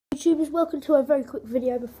YouTubers, welcome to a very quick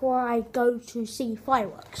video before I go to see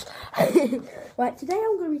fireworks. Right, today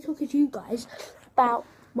I'm going to be talking to you guys about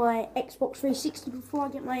my Xbox 360 before I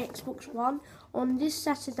get my Xbox One. On this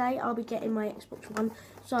Saturday I'll be getting my Xbox One,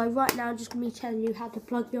 so right now I'm just going to be telling you how to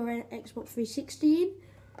plug your Xbox 360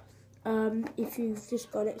 in. If you've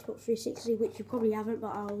just got an Xbox 360, which you probably haven't,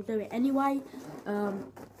 but I'll do it anyway.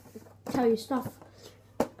 Tell you stuff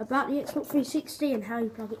about the Xbox 360 and how you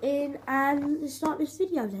plug it in, and let's start this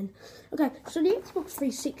video then. Okay, so the Xbox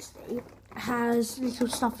 360 has little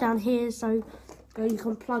stuff down here, so you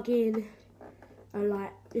can plug in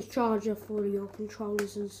like the charger for your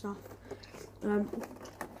controllers and stuff.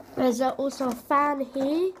 There's also a fan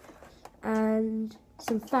here and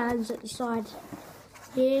some fans at the side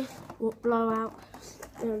here will blow out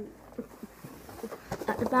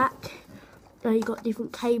at the back. You've got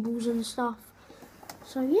different cables and stuff.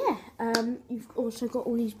 So yeah, you've also got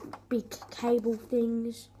all these big cable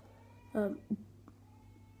things. I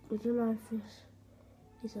don't know if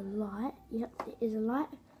this is a light. Yep, it is a light.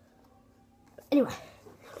 Anyway,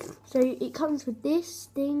 so it comes with this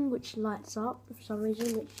thing which lights up for some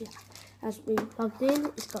reason, which has been plugged in.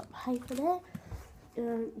 It's got paper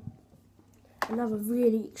there. Another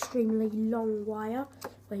really extremely long wire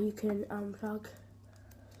where you can unplug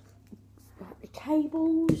the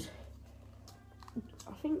cables.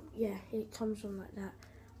 I think, yeah, it comes on like that,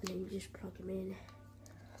 and then you just plug them in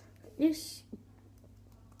like this.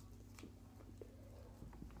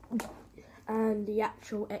 And the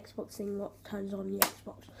actual Xbox thing, what turns on the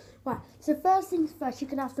Xbox. Right, so first things first, you're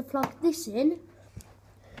going to have to plug this in,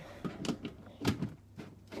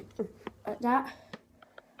 like that,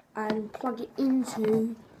 and plug it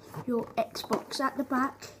into your Xbox. At the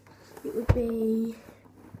back, it would be,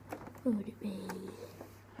 what would it be?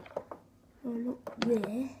 Oh, not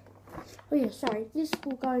there. Oh yeah, sorry. This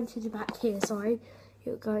will go into the back here, sorry. It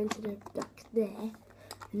will go into the back there.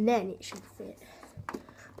 And then it should fit.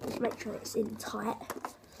 Just make sure it's in tight.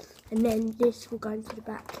 And then this will go into the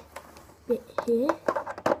back bit here.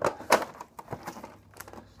 There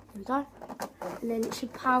we go. And then it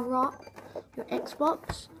should power up your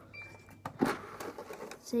Xbox.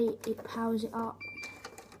 See, it powers it up.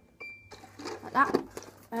 Like that.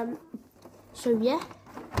 So yeah.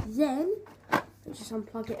 Then let's just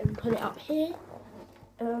unplug it and put it up here.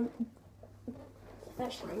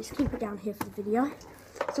 Actually, let's keep it down here for the video.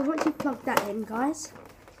 So once you plug that in, guys,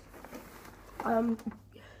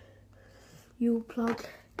 you'll plug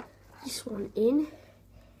this one in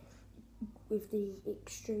with the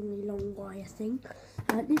extremely long wire thing.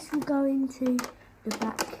 This will go into the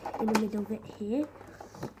back in the middle bit here.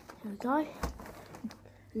 There we go.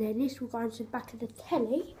 And then this will go into the back of the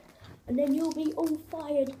telly. And then you'll be all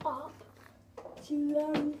fired up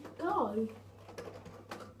to go.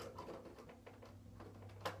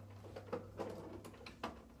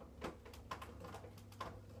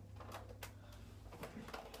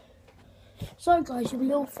 So guys, you'll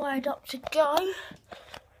be all fired up to go.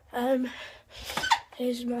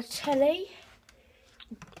 Here's my telly.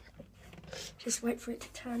 Just wait for it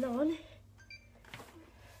to turn on.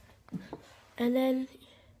 And then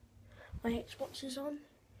my Xbox is on.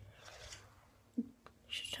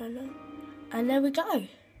 Should turn on. And there we go.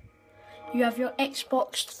 You have your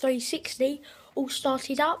Xbox 360 all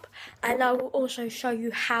started up, and I will also show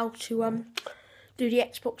you how to do the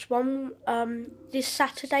Xbox One this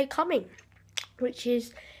Saturday coming, which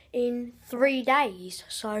is in 3 days.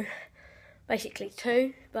 So basically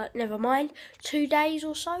 2, but never mind, 2 days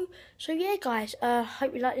or so. So yeah guys,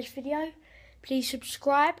 hope you like this video. Please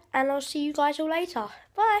subscribe, and I'll see you guys all later.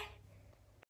 Bye.